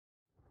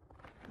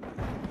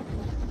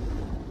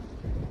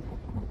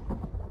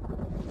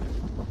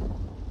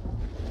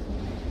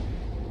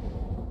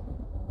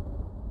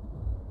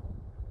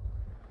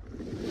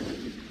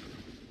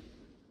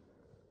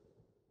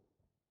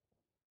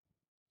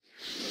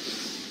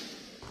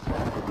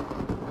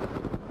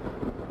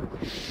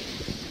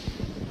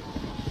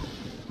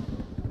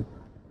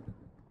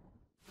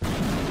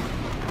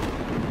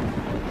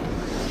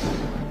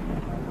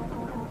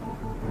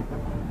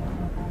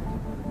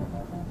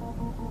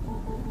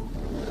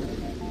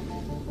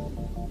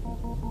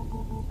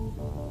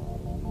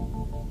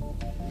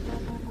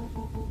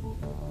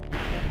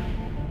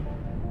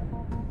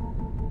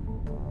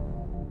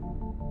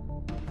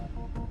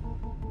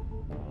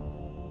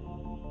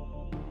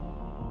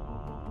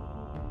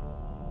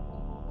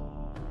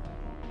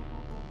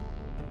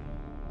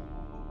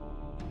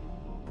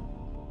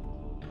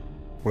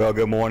Well,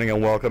 good morning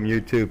and welcome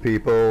YouTube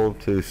people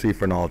to C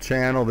for All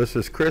channel. This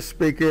is Chris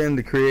speaking,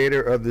 the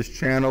creator of this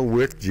channel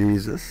with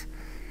Jesus.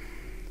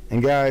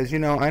 And guys, you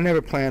know, I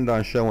never planned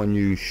on showing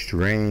you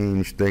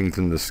strange things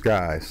in the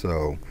sky,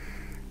 so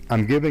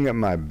I'm giving it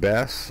my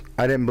best.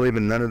 I didn't believe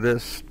in none of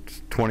this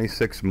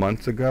 26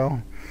 months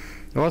ago.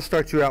 I want to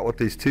start you out with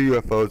these two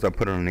UFOs I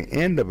put on the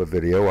end of a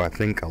video I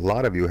think a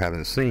lot of you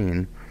haven't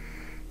seen.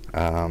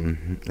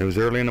 It was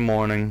early in the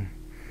morning.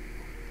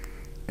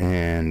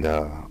 And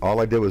all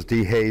I did was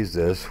dehaze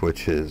this,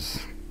 which is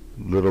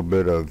a little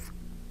bit of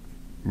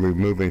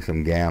removing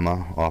some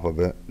gamma off of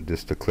it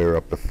just to clear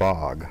up the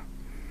fog.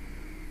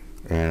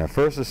 And at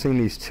first I seen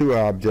these two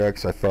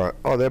objects, I thought,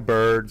 oh, they're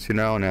birds, you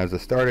know. And as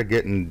it started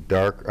getting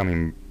dark, I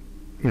mean,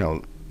 you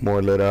know,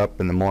 more lit up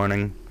in the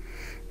morning,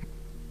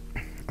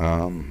 you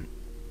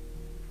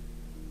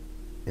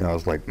know, I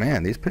was like,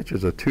 man, these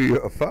pictures are two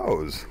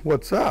UFOs.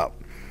 What's up?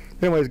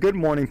 Anyways, good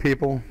morning,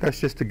 people. That's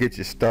just to get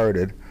you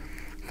started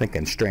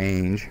thinking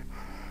strange.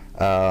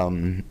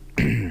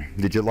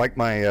 Did you like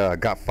my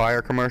Got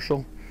Fire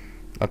commercial?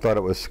 I thought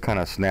it was kind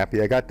of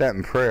snappy. I got that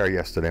in prayer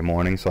yesterday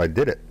morning, so I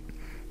did it.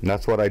 And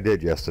that's what I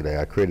did yesterday.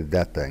 I created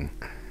that thing.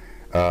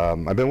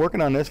 I've been working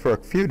on this for a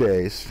few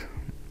days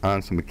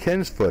on some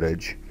McKinn's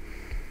footage,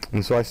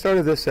 and so I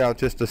started this out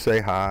just to say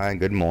hi,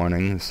 good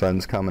morning. The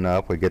sun's coming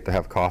up. We get to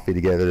have coffee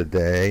together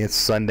today. It's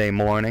Sunday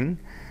morning,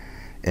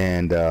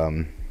 and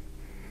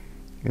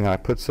you know, I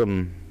put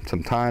some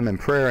time in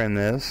prayer in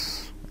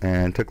this.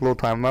 And took a little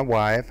time with my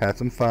wife, had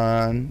some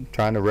fun,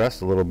 trying to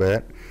rest a little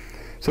bit.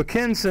 So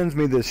Ken sends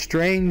me this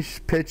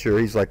strange picture.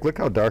 He's like, look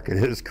how dark it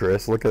is,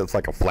 Chris. Look, it's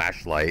like a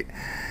flashlight.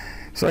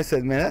 So I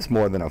said, man, that's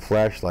more than a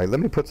flashlight. Let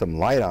me put some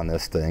light on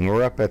this thing.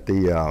 We're up at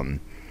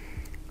the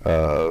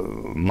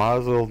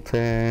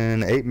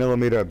Mazatlan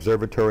 8mm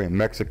Observatory in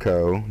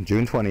Mexico,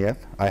 June 20th.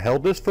 I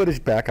held this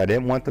footage back. I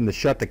didn't want them to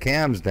shut the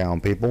cams down,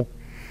 people.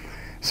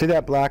 See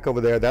that black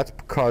over there? That's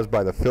caused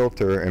by the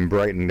filter and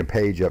brightening the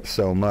page up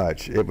so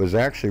much. It was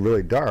actually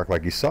really dark,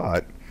 like you saw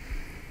it.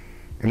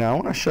 And I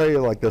want to show you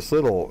like this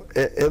little,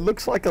 it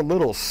looks like a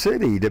little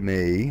city to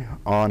me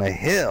on a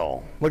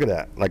hill. Look at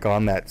that, like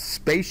on that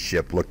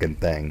spaceship looking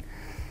thing.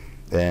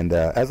 And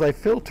as I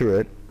filter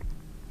it,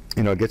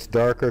 you know, it gets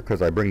darker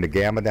because I bring the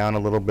gamma down a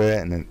little bit.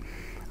 And then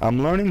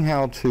I'm learning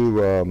how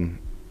to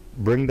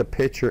bring the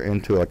picture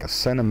into like a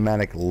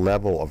cinematic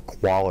level of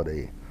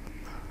quality.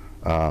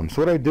 So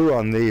what I do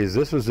on these,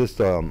 this was just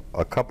a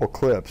couple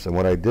clips, and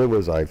what I did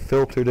was I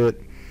filtered it,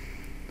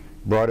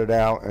 brought it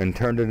out, and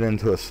turned it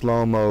into a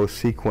slow-mo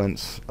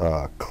sequence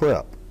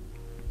clip.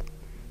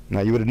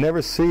 Now you would have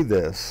never seen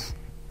this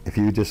if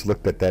you just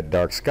looked at that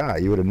dark sky.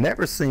 You would have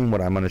never seen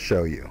what I'm going to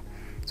show you.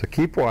 So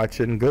keep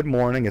watching. Good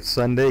morning. It's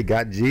Sunday.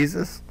 Got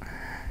Jesus.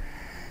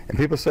 And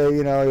people say,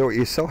 you know,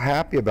 you're so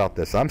happy about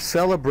this. I'm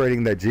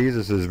celebrating that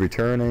Jesus is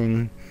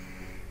returning.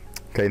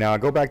 Okay, now I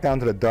go back down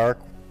to the dark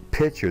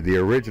picture, the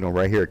original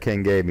right here.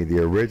 Ken gave me the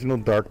original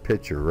dark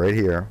picture right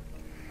here.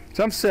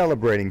 So I'm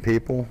celebrating,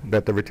 people,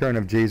 that the return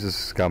of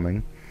Jesus is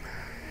coming.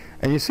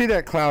 And you see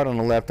that cloud on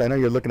the left. I know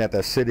you're looking at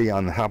that city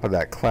on the top of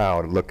that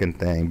cloud looking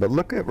thing, but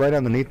look at right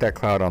underneath that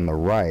cloud on the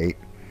right.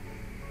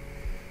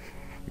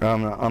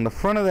 On the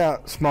front of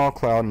that small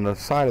cloud, on the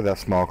side of that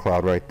small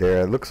cloud right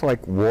there, it looks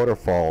like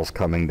waterfalls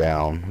coming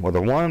down. Well,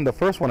 the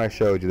first one I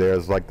showed you there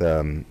is like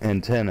the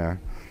antenna.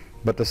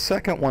 But the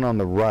second one on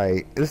the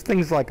right, this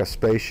thing's like a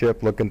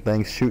spaceship looking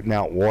thing shooting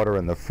out water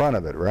in the front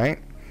of it, right?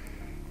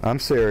 I'm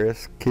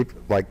serious.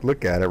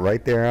 Look at it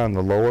right there on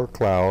the lower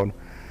cloud.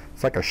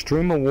 It's like a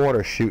stream of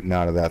water shooting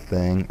out of that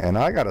thing. And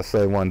I gotta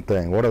say one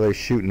thing. What are they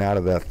shooting out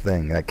of that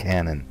thing, that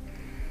cannon?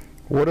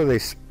 What are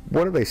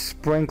they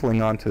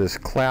sprinkling onto this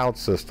cloud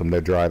system they're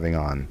driving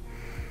on?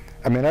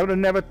 I mean, I would have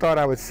never thought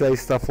I would say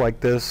stuff like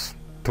this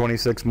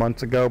 26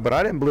 months ago, but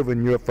I didn't believe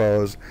in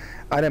UFOs.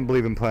 I didn't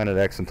believe in Planet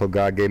X until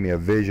God gave me a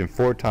vision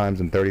 4 times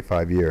in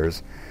 35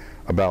 years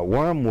about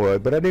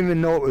wormwood, but I didn't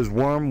even know it was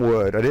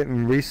wormwood. I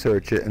didn't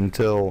research it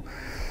until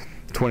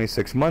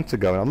 26 months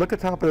ago. Now look at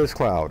the top of this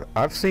cloud.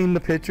 I've seen the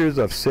pictures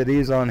of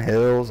cities on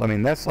hills. I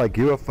mean, that's like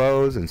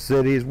UFOs and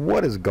cities.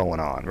 What is going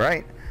on,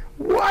 right?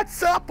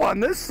 What's up on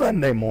this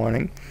Sunday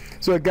morning?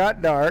 So it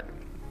got dark,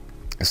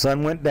 the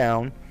sun went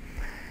down,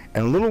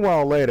 and a little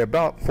while later,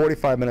 about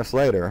 45 minutes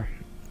later,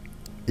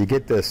 you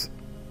get this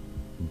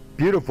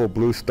beautiful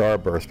blue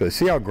starburst. But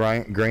see how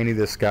grainy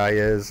this sky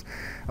is?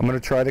 I'm going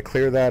to try to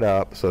clear that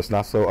up so it's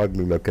not so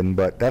ugly looking,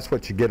 but that's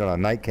what you get on a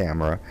night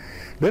camera.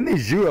 Then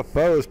these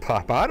UFOs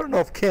pop out. I don't know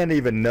if Ken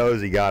even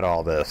knows he got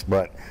all this,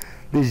 but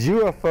these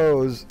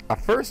UFOs,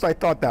 at first I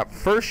thought that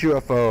first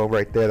UFO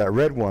right there, that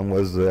red one,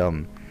 was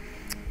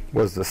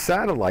the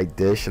satellite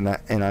dish, and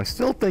I'm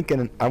still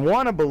thinking, I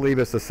want to believe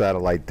it's a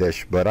satellite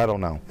dish, but I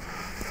don't know.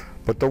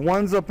 But the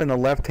ones up in the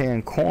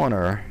left-hand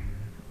corner,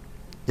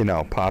 you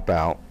know, pop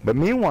out. But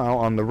meanwhile,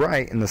 on the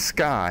right in the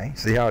sky,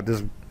 see how it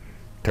just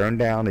turned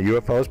down? The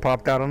UFOs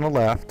popped out on the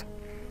left.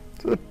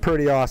 It's a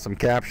pretty awesome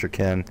capture,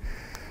 Ken.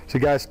 So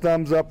guys,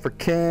 thumbs up for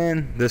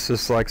Ken. This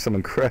is like some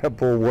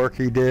incredible work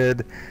he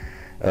did.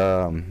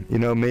 You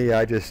know me,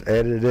 I just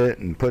edited it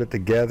and put it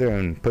together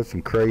and put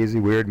some crazy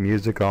weird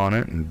music on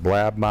it and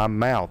blab my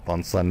mouth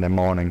on Sunday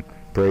morning.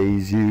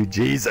 Praise you,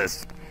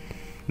 Jesus.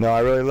 No,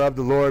 I really love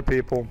the Lord,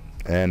 people.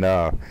 And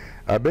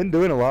I've been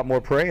doing a lot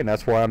more praying.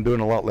 That's why I'm doing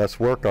a lot less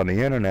work on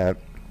the internet.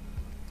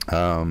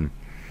 But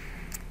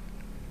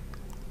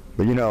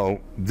you know,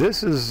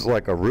 this is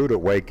like a rude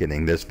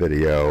awakening, this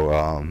video.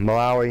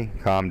 Malawi,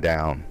 calm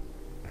down.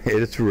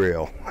 It's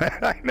real.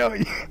 I know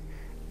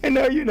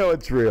you know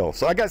it's real.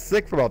 So I got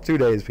sick for about 2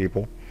 days,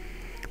 people.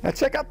 Now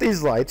check out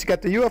these lights. You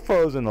got the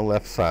UFOs on the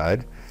left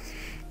side.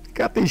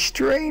 Got these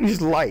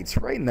strange lights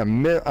right in the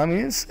middle. I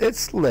mean,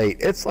 it's late.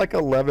 It's like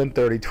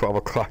 11:30, 12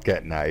 o'clock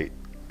at night.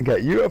 You got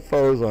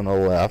UFOs on the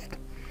left.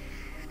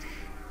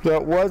 So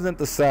it wasn't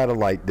the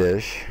satellite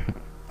dish.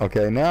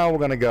 Okay, now we're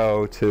going to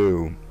go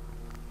to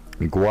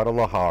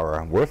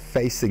Guadalajara. We're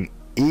facing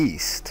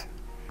east.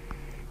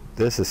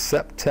 This is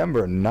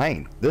September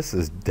 9th. This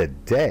is the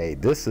day.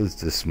 This is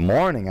this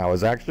morning. I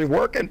was actually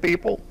working,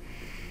 people.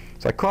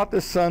 So I caught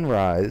this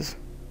sunrise.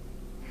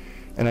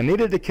 And I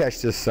needed to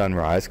catch this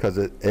sunrise because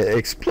it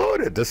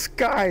exploded. The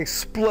sky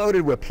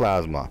exploded with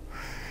plasma.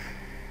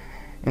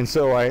 And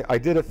so I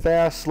did it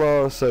fast,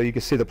 slow, so you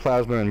can see the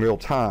plasma in real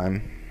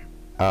time.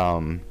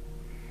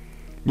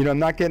 You know, I'm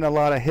not getting a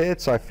lot of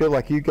hits. I feel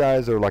like you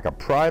guys are like a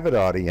private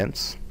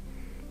audience.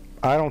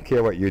 I don't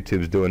care what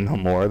YouTube's doing no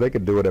more. They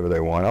can do whatever they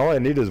want. All I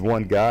need is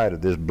one guy to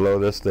just blow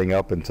this thing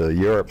up into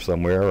Europe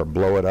somewhere, or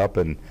blow it up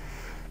in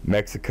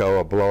Mexico,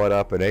 or blow it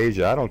up in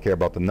Asia. I don't care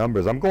about the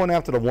numbers. I'm going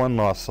after the one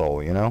lost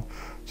soul, you know.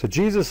 So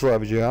Jesus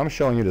loves you. I'm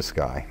showing you the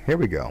sky. Here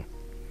we go.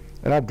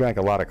 And I've drank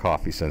a lot of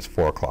coffee since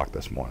 4 o'clock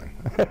this morning.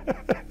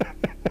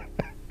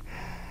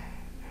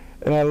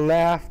 And I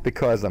laugh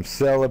because I'm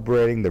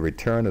celebrating the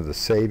return of the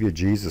Savior,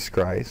 Jesus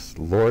Christ,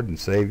 Lord and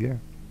Savior.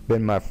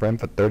 Been my friend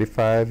for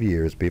 35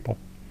 years, people.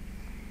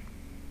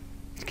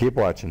 Let's keep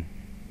watching.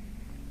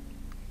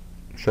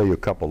 I'll show you a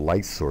couple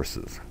light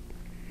sources.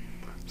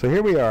 So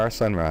here we are,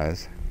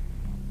 sunrise.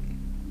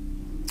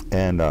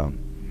 And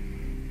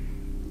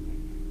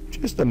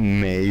just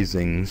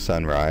amazing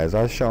sunrise.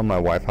 I was showing my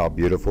wife how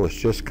beautiful. It's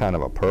just kind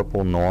of a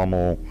purple,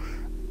 normal,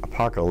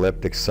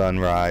 apocalyptic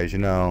sunrise, you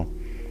know.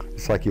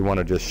 It's like you want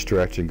to just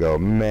stretch and go,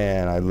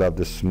 man, I love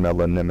the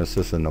smell of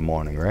nemesis in the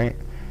morning, right?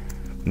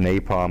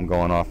 Napalm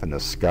going off in the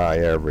sky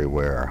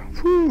everywhere.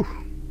 Whew.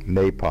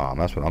 Napalm,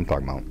 that's what I'm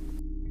talking about.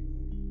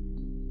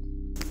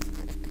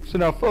 So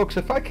now, folks,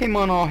 if I came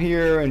on all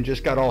here and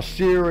just got all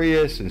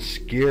serious and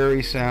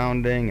scary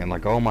sounding and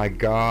like, oh my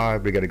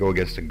God, we got to go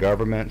against the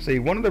government. See,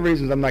 one of the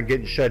reasons I'm not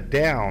getting shut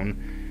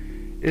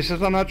down is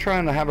because I'm not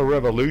trying to have a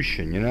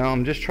revolution, you know.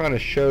 I'm just trying to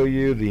show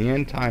you the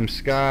end time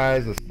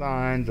skies, the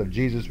signs of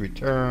Jesus'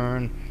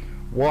 return,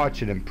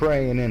 watching and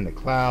praying in the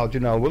clouds. You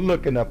know, we're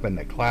looking up in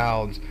the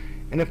clouds.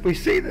 And if we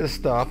see this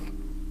stuff,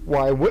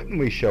 why wouldn't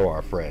we show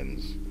our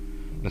friends?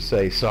 And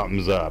say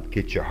something's up,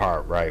 get your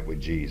heart right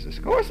with Jesus.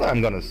 Of course I'm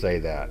going to say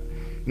that.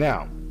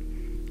 Now,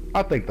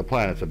 I think the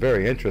planets are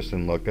very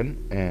interesting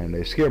looking, and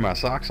they scare my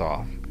socks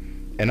off.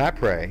 And I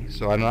pray,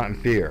 so I'm not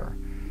in fear.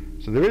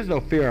 So there is no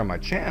fear on my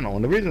channel.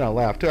 And the reason I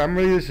laugh too, I'm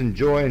really just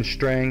enjoying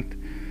strength,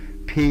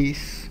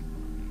 peace.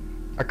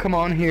 I come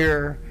on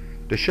here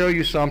to show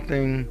you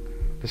something,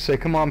 to say,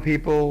 come on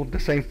people,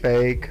 this ain't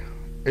fake.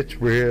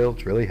 It's real,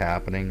 it's really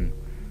happening.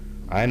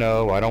 I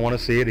know, I don't want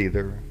to see it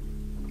either.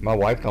 My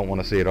wife don't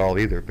want to see it all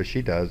either, but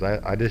she does.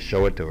 I just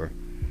show it to her.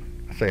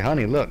 I say,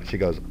 honey, look. She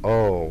goes,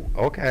 oh,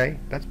 okay,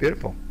 that's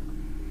beautiful.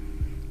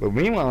 But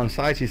meanwhile,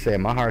 inside she's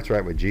saying, my heart's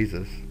right with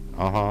Jesus.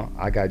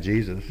 I got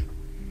Jesus.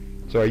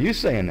 So are you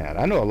saying that?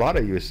 I know a lot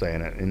of you are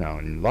saying it, you know,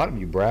 and a lot of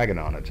you bragging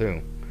on it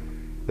too.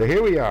 So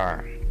here we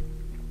are.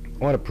 I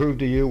want to prove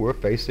to you we're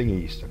facing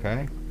east,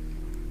 okay?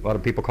 A lot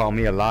of people call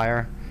me a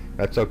liar.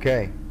 That's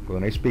okay.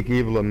 When they speak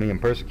evil of me and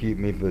persecute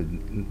me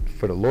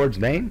for the Lord's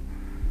name,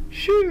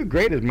 shoo,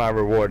 great is my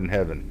reward in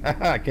heaven.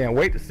 I can't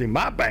wait to see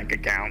my bank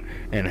account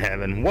in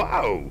heaven.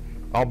 Whoa!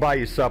 I'll buy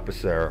you supper,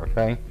 Sarah,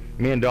 okay?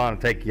 Me and Dawn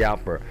will take you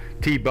out for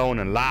T-bone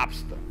and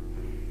lobster.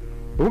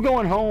 But we're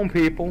going home,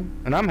 people,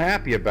 and I'm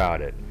happy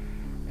about it.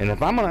 And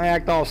if I'm going to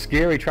act all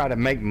scary, try to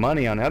make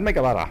money on it, I'd make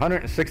about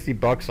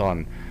 $160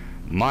 on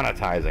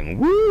monetizing.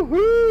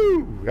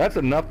 Woo-hoo! That's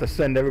enough to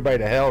send everybody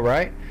to hell,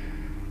 right?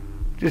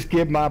 Just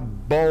give my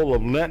bowl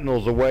of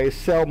lentils away,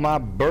 sell my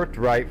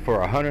birthright for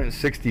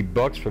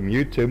 $160 from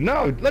YouTube.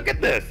 No, look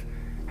at this.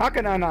 How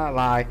can I not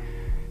lie?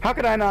 How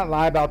could I not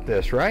lie about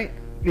this, right?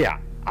 Yeah,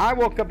 I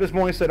woke up this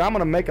morning and said, I'm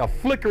going to make a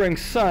flickering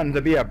sun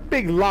to be a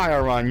big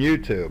liar on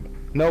YouTube.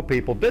 No,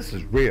 people, this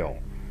is real.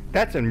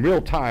 That's in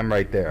real time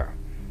right there.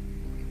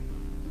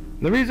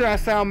 The reason I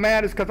sound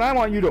mad is because I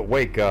want you to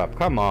wake up.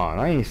 Come on,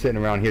 I ain't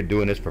sitting around here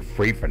doing this for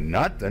free for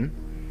nothing.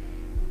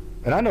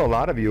 And I know a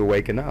lot of you are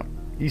waking up.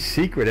 You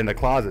secret in the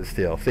closet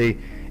still. See,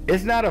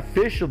 it's not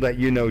official that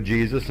you know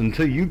Jesus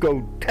until you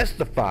go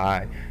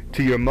testify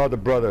to your mother,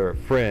 brother,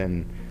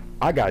 friend,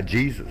 I got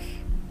Jesus.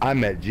 I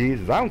met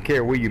Jesus. I don't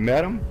care where you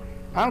met him.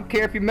 I don't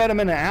care if you met him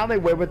in an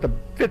alleyway with the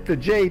 5th of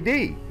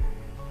JD.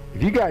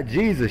 If you got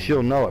Jesus,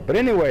 you'll know it. But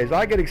anyways,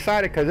 I get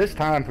excited because it's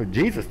time for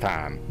Jesus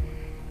time.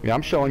 You know,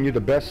 I'm showing you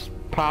the best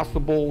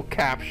possible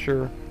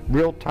capture,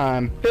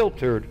 real-time,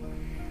 filtered,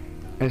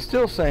 and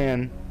still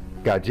saying,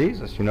 got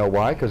Jesus. You know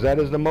why? Because that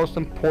is the most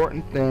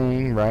important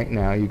thing right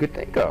now you could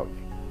think of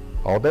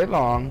all day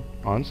long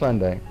on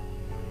Sunday.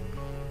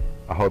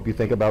 I hope you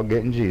think about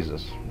getting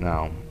Jesus.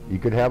 Now, you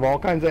could have all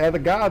kinds of other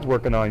gods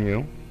working on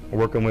you,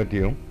 working with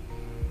you,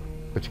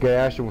 but you got to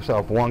ask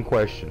yourself one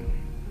question.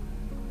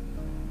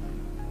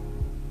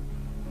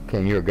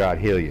 Can your God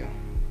heal you?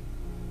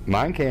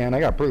 Mine can. I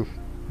got proof.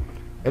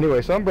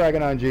 Anyway, so I'm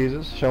bragging on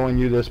Jesus, showing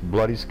you this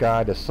bloody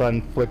sky, the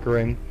sun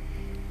flickering.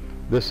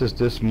 This is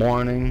this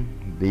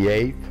morning, the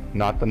 8th,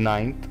 not the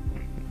 9th.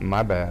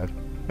 My bad.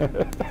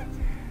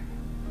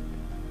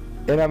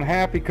 And I'm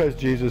happy because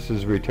Jesus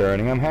is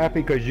returning. I'm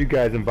happy because you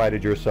guys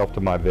invited yourself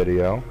to my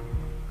video.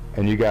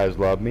 And you guys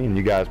love me and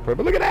you guys pray.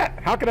 But look at that.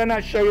 How could I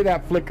not show you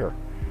that flicker?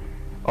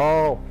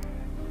 Oh,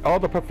 all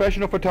the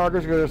professional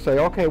photographers are going to say,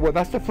 okay, well,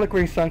 that's the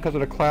flickering sun because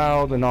of the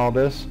clouds and all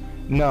this.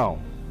 No.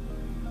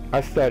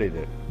 I studied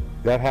it.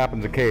 That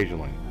happens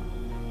occasionally.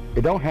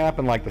 It don't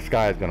happen like the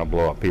sky is going to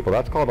blow up, people.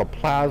 That's called a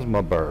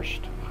plasma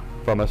burst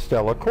from a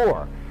stellar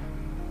core.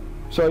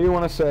 So you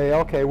want to say,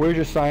 okay, where's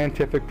your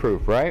scientific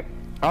proof, right?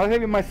 I'll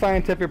give you my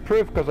scientific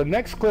proof because the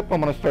next clip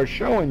I'm going to start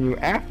showing you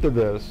after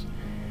this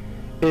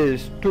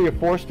is 3 or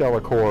 4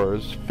 stellar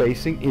cores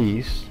facing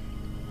east,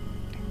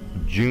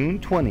 June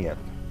 20th.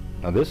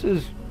 Now this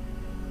is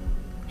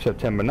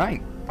September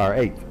 9th, or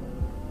 8th.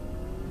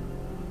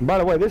 And by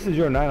the way, this is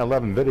your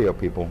 9/11 video,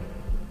 people.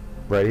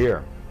 Right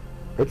here.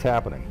 It's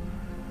happening.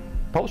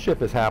 Pole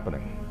shift is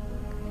happening.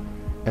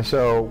 And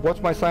so,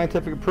 what's my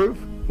scientific proof?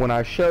 When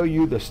I show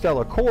you the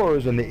stellar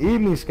cores in the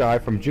evening sky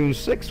from June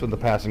 6th with the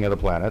passing of the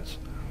planets,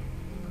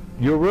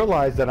 you'll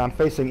realize that I'm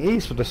facing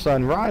east with the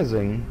sun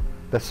rising,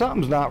 that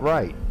something's not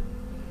right.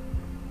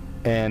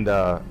 And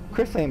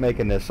Chris ain't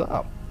making this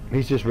up.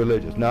 He's just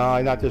religious. No,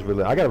 not just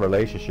religious. I got a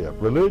relationship.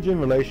 Religion,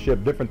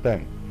 relationship, different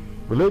thing.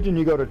 Religion,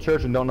 you go to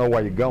church and don't know why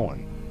you're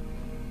going.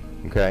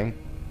 Okay?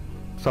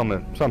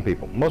 Some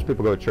people. Most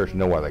people go to church and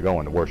know why they're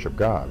going, to worship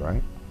God,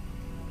 right?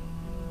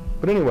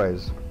 But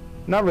anyways,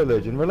 not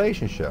religion,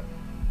 relationship.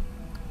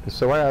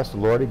 So I asked the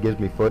Lord, He gives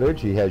me footage.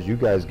 He has you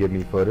guys give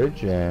me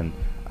footage, and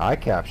I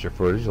capture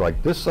footage.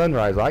 Like this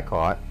sunrise I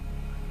caught.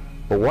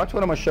 But watch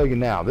what I'm going to show you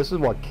now. This is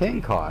what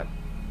King caught.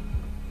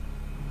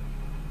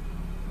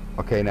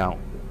 Okay, now,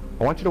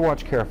 I want you to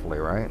watch carefully,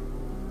 right?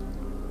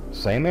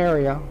 Same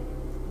area,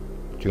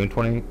 June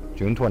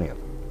 20th.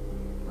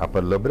 I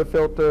put a little bit of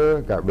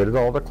filter, got rid of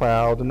all the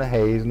clouds and the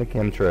haze and the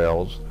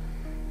chemtrails.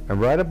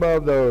 And right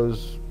above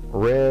those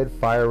red,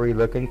 fiery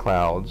looking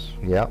clouds,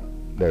 yep,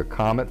 they're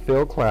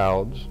comet-filled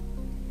clouds.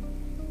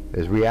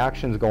 There's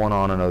reactions going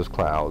on in those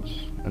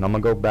clouds. And I'm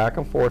going to go back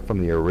and forth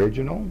from the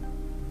original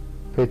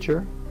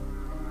picture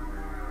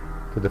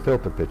to the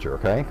filter picture,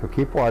 okay? So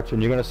keep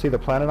watching. You're going to see the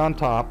planet on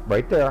top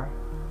right there.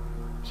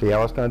 See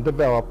how it's going to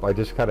develop. I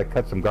just kind of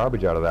cut some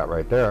garbage out of that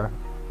right there,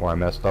 or I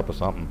messed up or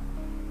something.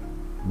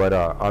 But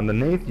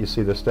underneath you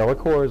see the stellar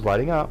cores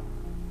lighting up.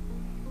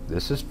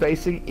 This is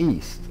facing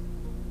east,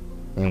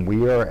 and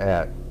we are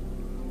at,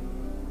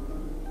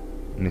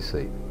 let me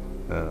see,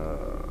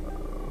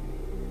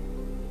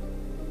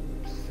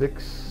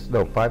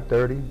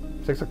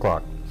 5:30, 6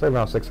 o'clock, say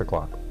around 6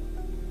 o'clock.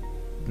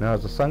 Now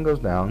as the sun goes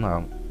down,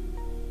 now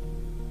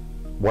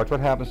watch what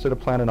happens to the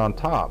planet on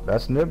top.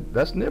 That's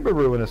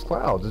Nibiru in its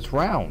clouds. It's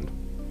round.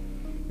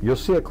 You'll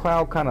see a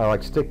cloud kind of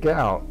like stick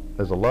out.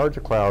 There's a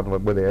larger cloud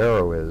where the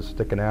arrow is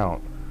sticking out.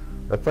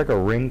 That's like a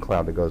ring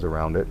cloud that goes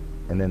around it.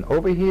 And then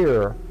over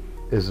here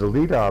is the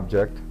lead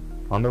object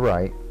on the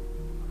right,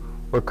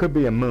 or it could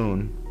be a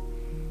moon,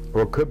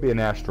 or it could be an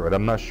asteroid.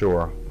 I'm not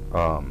sure.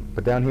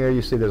 But down here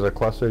you see there's a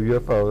cluster of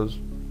UFOs.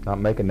 Not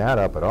making that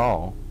up at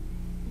all.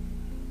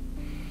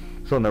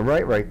 So on the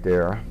right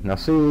there, now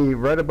see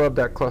right above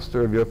that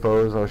cluster of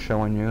UFOs I was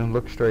showing you,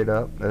 look straight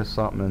up, there's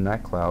something in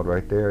that cloud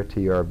right there,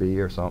 TRB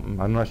or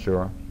something, I'm not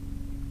sure.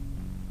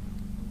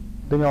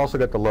 Then you also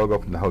got the logo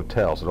from the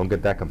hotel, so don't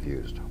get that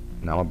confused.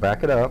 Now I'll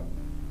back it up.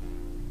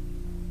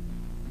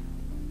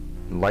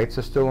 Lights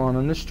are still on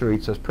in the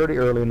streets. It's pretty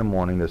early in the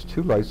morning. There's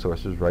 2 light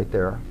sources right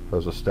there.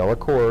 Those are stellar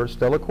cores.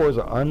 Stellar cores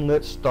are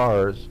unlit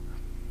stars,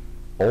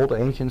 old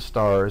ancient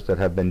stars that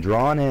have been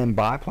drawn in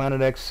by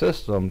Planet X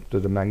system through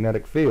the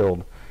magnetic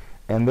field,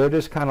 and they're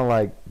just kind of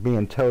like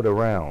being towed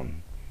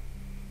around.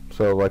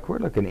 So like we're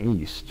looking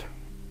east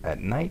at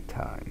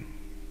nighttime.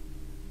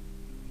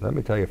 Let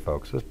me tell you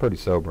folks, it's pretty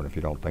sobering if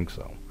you don't think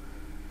so.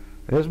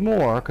 There's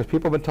more, because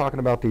people have been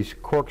talking about these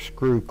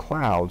corkscrew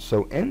clouds.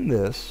 So in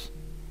this,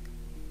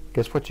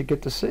 guess what you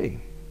get to see?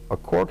 A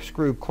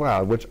corkscrew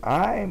cloud, which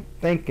I'm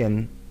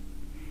thinking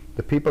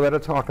the people that are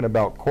talking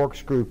about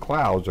corkscrew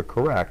clouds are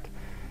correct.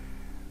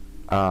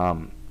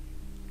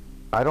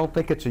 I don't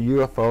think it's a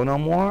UFO no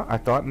more. I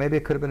thought maybe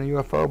it could have been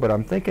a UFO, but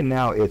I'm thinking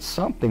now it's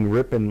something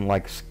ripping,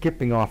 like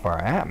skipping off our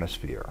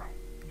atmosphere.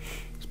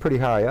 It's pretty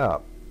high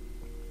up.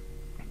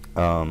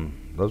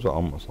 Those are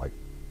almost like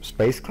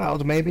space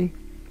clouds maybe?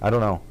 I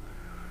don't know.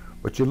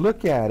 But you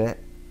look at it,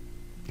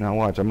 now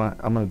watch, I'm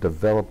gonna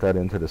develop that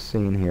into the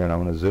scene here, and I'm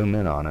gonna zoom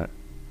in on it.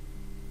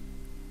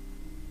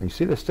 And you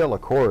see the stellar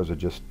cores are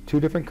just two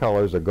different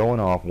colors. They're going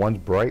off. One's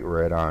bright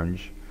red,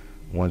 orange.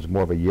 One's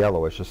more of a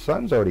yellowish. The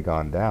sun's already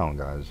gone down,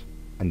 guys,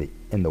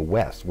 in the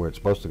west where it's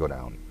supposed to go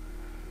down.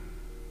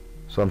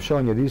 So I'm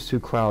showing you these two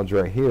clouds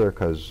right here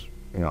because,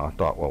 you know, I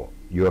thought, well,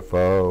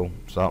 UFO,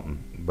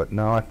 something. But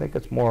no, I think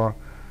it's more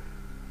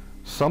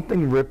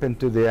something ripping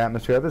through the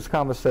atmosphere. I had this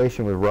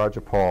conversation with Roger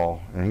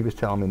Paul, and he was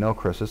telling me, no,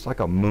 Chris, it's like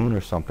a moon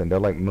or something. They're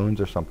like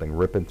moons or something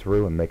ripping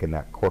through and making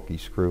that corky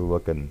screw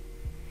looking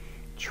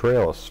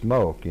trail of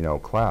smoke, you know,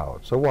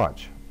 cloud. So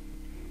watch.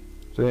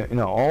 So, you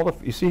know,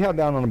 you see how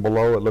down on the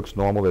below it looks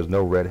normal, there's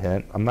no red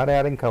hint. I'm not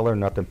adding color,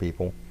 nothing,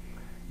 people.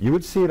 You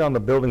would see it on the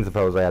buildings if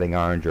I was adding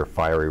orange or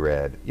fiery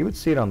red. You would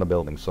see it on the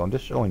buildings, so I'm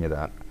just showing you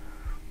that.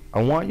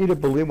 I want you to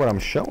believe what I'm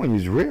showing you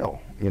is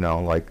real, you know,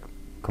 like,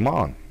 come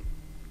on.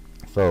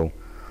 So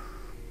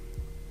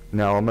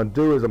now what I'm going to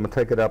do is I'm going to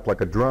take it up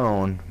like a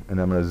drone,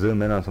 and I'm going to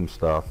zoom in on some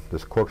stuff.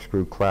 This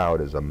corkscrew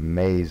cloud is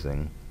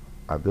amazing.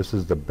 This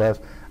is the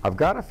best. I've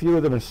got a few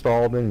of them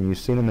installed in, and you've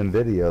seen them in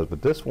videos,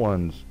 but this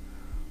one's,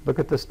 look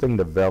at this thing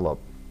develop.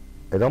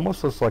 It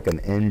almost looks like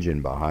an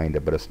engine behind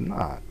it, but it's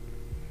not.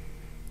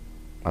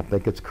 I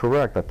think it's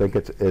correct. I think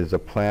it's a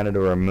planet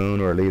or a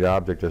moon or a lead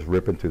object just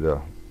ripping through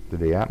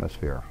the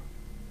atmosphere.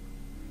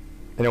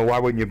 You know, why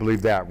wouldn't you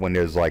believe that when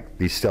there's like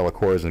these stellar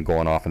cores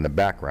going off in the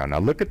background? Now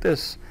look at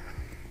this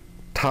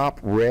top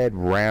red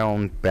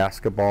round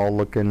basketball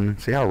looking,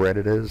 see how red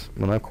it is?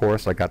 Well, of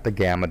course I got the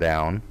gamma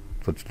down,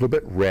 so it's a little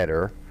bit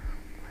redder.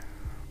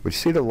 But you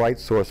see the light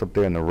source up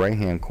there in the right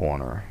hand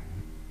corner.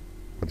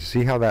 But you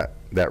see how that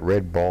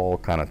red ball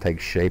kind of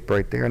takes shape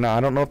right there? Now I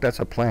don't know if that's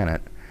a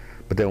planet,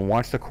 but then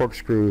watch the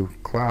corkscrew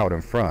cloud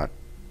in front.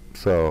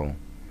 So,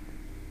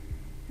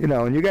 you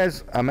know, and you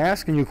guys, I'm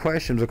asking you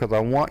questions because I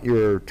want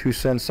your 2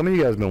 cents. Some of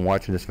you guys have been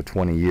watching this for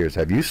 20 years.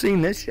 Have you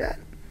seen this yet?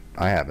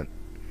 I haven't.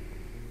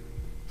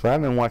 So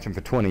I've been watching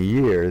for 20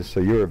 years, so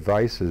your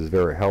advice is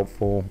very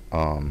helpful.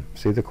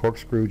 See the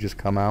corkscrew just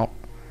come out?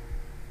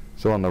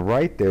 So on the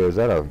right there, is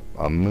that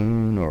a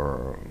moon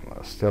or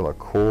a stellar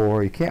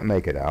core? You can't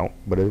make it out,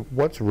 but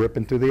what's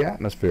ripping through the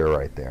atmosphere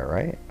right there,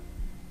 right?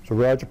 So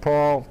Roger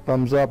Paul,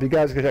 thumbs up. You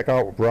guys can check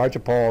out Roger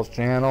Paul's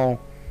channel.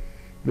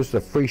 This is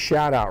a free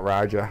shout out,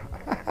 Roger.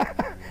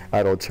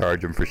 I don't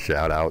charge him for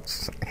shout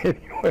outs.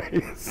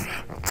 Anyways.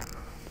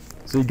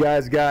 So you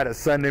guys got it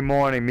Sunday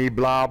morning, me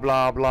blah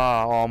blah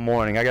blah all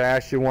morning. I gotta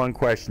ask you one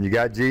question. You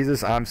got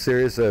Jesus? I'm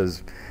serious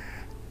as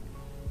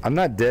I'm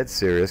not dead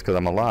serious because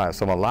I'm alive,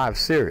 so I'm alive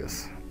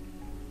serious.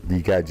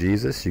 You got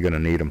Jesus? You're gonna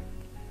need him.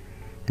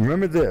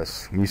 Remember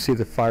this, when you see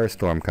the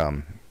firestorm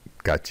come,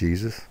 got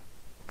Jesus?